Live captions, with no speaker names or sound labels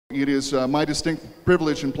It is my distinct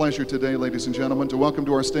privilege and pleasure today, ladies and gentlemen, to welcome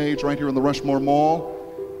to our stage right here in the Rushmore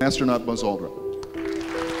Mall, astronaut Buzz Aldrin.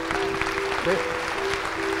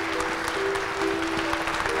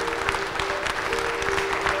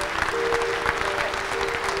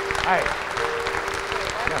 Hi.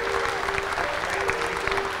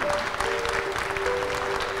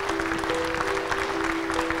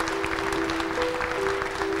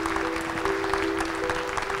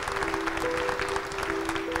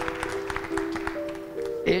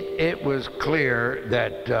 It was clear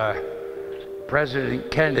that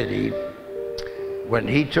President Kennedy, when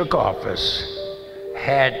he took office,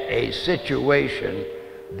 had a situation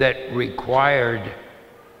that required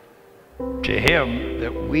to him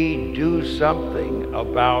that we do something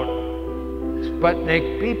about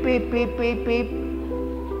Sputnik, beep, beep, beep, beep, beep,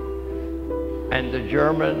 and the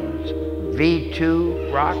Germans'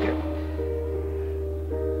 V2 rocket.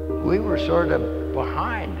 We were sort of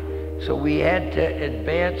behind. So we had to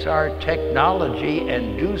advance our technology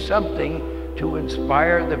and do something to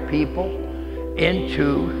inspire the people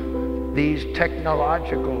into these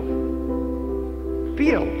technological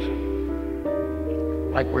fields,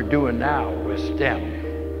 like we're doing now with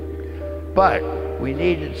STEM. But we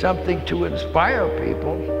needed something to inspire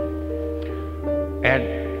people,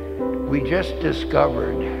 and we just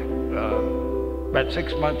discovered about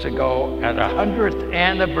 6 months ago, at 100th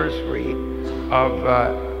anniversary of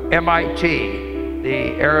MIT,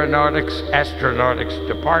 the Astronautics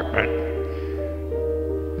Department,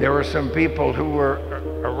 there were some people who were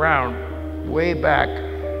around way back,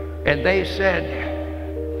 and they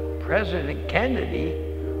said President Kennedy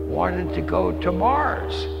wanted to go to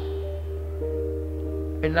Mars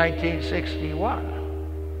in 1961.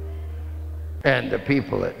 And the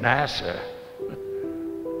people at NASA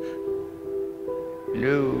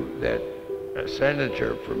knew that a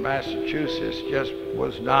senator from Massachusetts just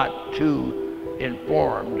was not too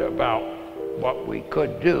informed about what we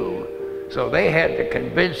could do. So they had to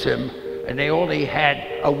convince him, and they only had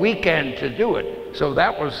a weekend to do it. So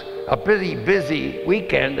that was a pretty busy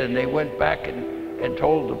weekend, and they went back and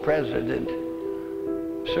told the president,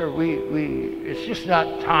 sir, it's just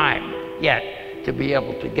not time yet to be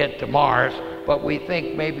able to get to Mars, but we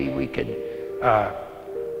think maybe we could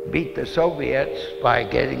beat the Soviets by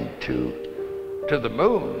getting to the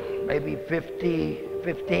moon, maybe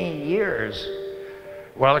 15 years.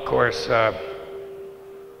 Well, of course,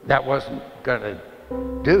 that wasn't going to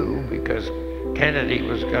do, because Kennedy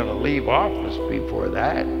was going to leave office before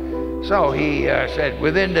that. So he said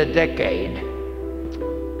within a decade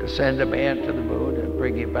to send a man to the moon and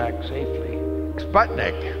bring him back safely.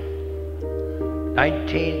 Sputnik,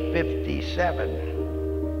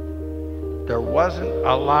 1957. There wasn't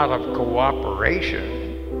a lot of cooperation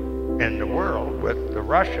in the world with the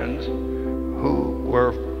Russians, who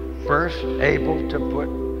were first able to put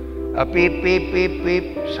a beep, beep, beep,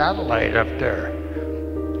 beep satellite up there.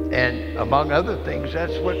 And among other things,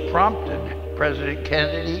 that's what prompted President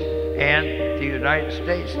Kennedy and the United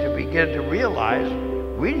States to begin to realize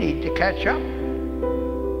we need to catch up.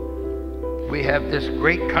 We have this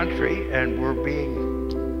great country, and we're being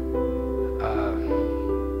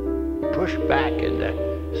pushed back into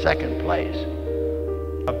second place.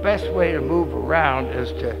 The best way to move around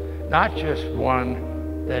is to not just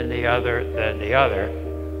one, then the other,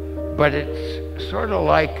 but it's sort of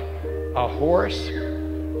like a horse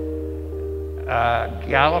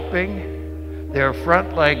galloping. Their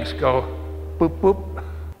front legs go boop, boop,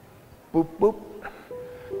 boop, boop.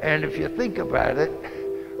 And if you think about it,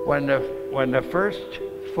 when the first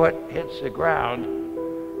foot hits the ground,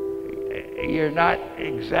 you're not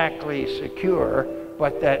exactly secure,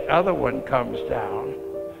 but that other one comes down,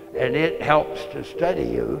 and it helps to steady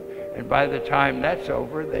you, and by the time that's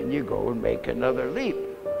over, then you go and make another leap.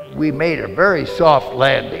 We made a very soft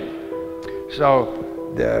landing, so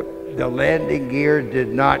the landing gear did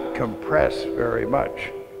not compress very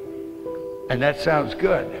much, and that sounds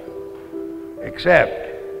good, except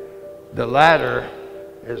the ladder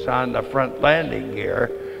is on the front landing gear,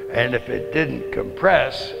 and if it didn't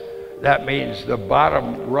compress, that means the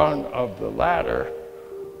bottom rung of the ladder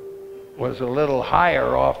was a little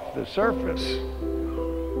higher off the surface.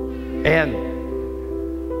 And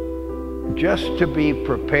just to be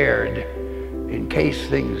prepared in case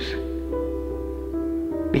things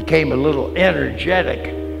became a little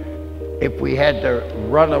energetic, if we had to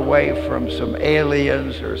run away from some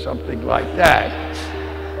aliens or something like that,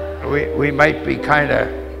 we might be kind of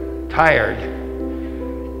tired.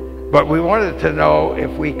 But we wanted to know if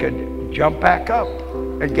we could jump back up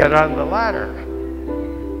and get on the ladder.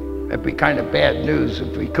 It'd be kind of bad news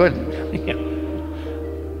if we couldn't.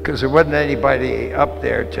 because there wasn't anybody up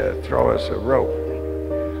there to throw us a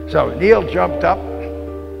rope. So Neil jumped up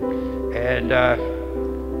and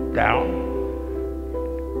down,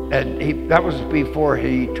 and that was before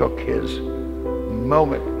he took his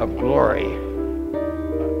moment of glory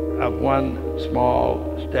of one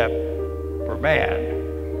small step for man,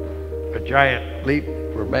 a giant leap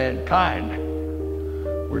for mankind.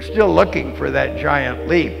 We're still looking for that giant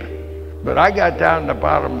leap, but I got down the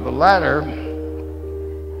bottom of the ladder.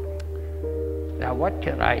 Now what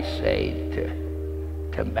can I say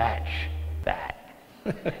to match that?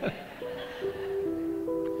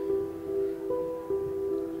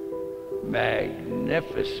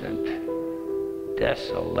 Magnificent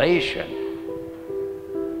desolation.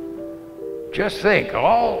 Just think,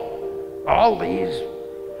 all these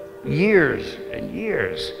years and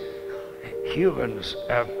years, humans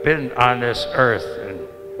have been on this earth, and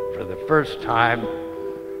for the first time,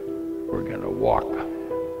 we're going to walk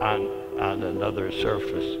on another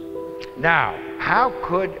surface. Now, how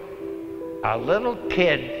could a little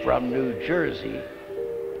kid from New Jersey,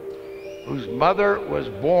 whose mother was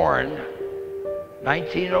born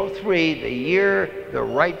 1903, the year the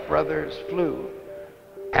Wright brothers flew,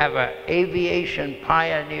 have an aviation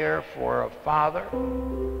pioneer for a father,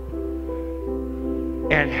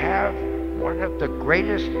 and have one of the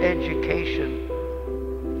greatest education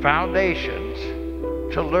foundations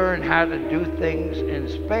to learn how to do things in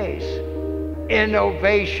space?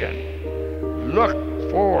 Innovation. Look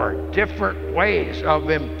for different ways of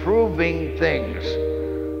improving things.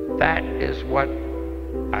 That is what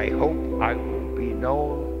I hope I will be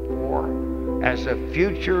known for as a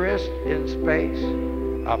futurist in space,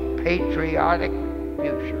 a patriotic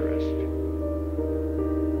futurist.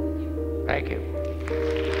 Thank you.